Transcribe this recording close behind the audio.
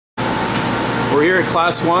We're here at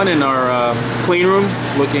ClassOne in our clean room,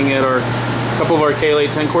 looking at a couple of our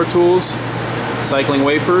KLA-Tencor tools, cycling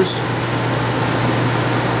wafers.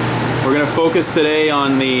 We're going to focus today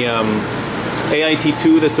on the AIT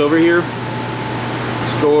 2 that's over here.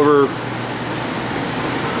 Let's go over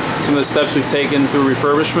some of the steps we've taken through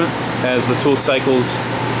refurbishment as the tool cycles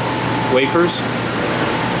wafers.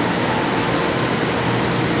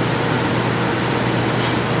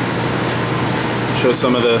 Show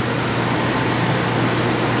some of the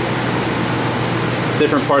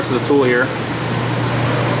different parts of the tool here.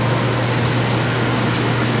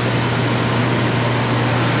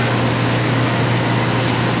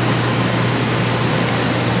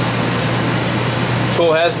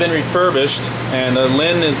 Tool has been refurbished, and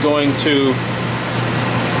Lynn is going to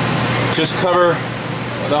just cover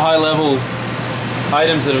the high-level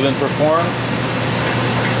items that have been performed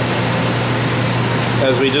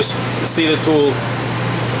as we just see the tool,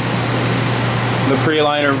 the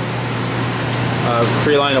pre-align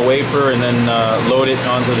a wafer and then load it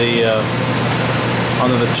onto the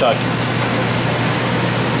chuck.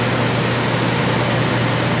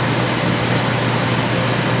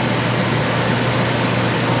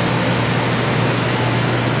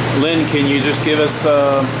 Lynn, can you just give us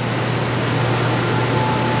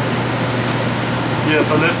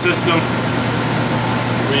Yes, on this system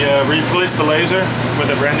we replaced the laser with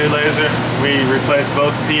a brand new laser. We replaced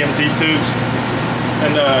both PMT tubes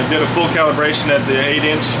and did a full calibration at the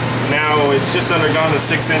 8-inch. Now it's just undergone the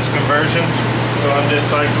 6-inch conversion, so I'm just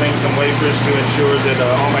cycling some wafers to ensure that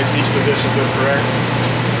all my teach positions are correct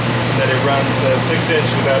and that it runs 6-inch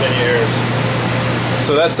without any errors.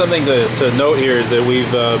 So that's something to note here, is that we've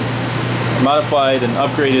modified and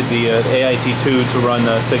upgraded the AIT 2 to run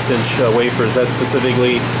 6-inch wafers. That's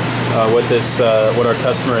specifically what our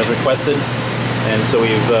customer has requested, and so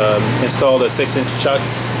we've installed a 6-inch chuck.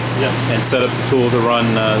 Yes. And set up the tool to run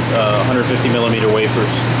 150mm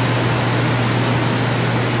wafers.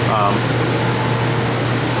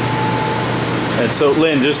 And so,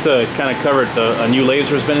 Lynn, just to kind of cover it, a new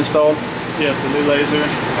laser has been installed? Yes, a new laser.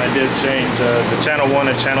 I did change the channel 1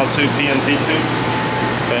 and channel 2 PMT tubes.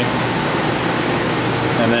 Okay.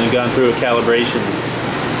 And then gone through a calibration.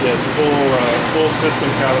 Yes, full system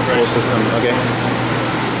calibration. Full system, okay.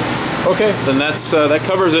 Okay, then that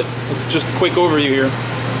covers it. It's just a quick overview here.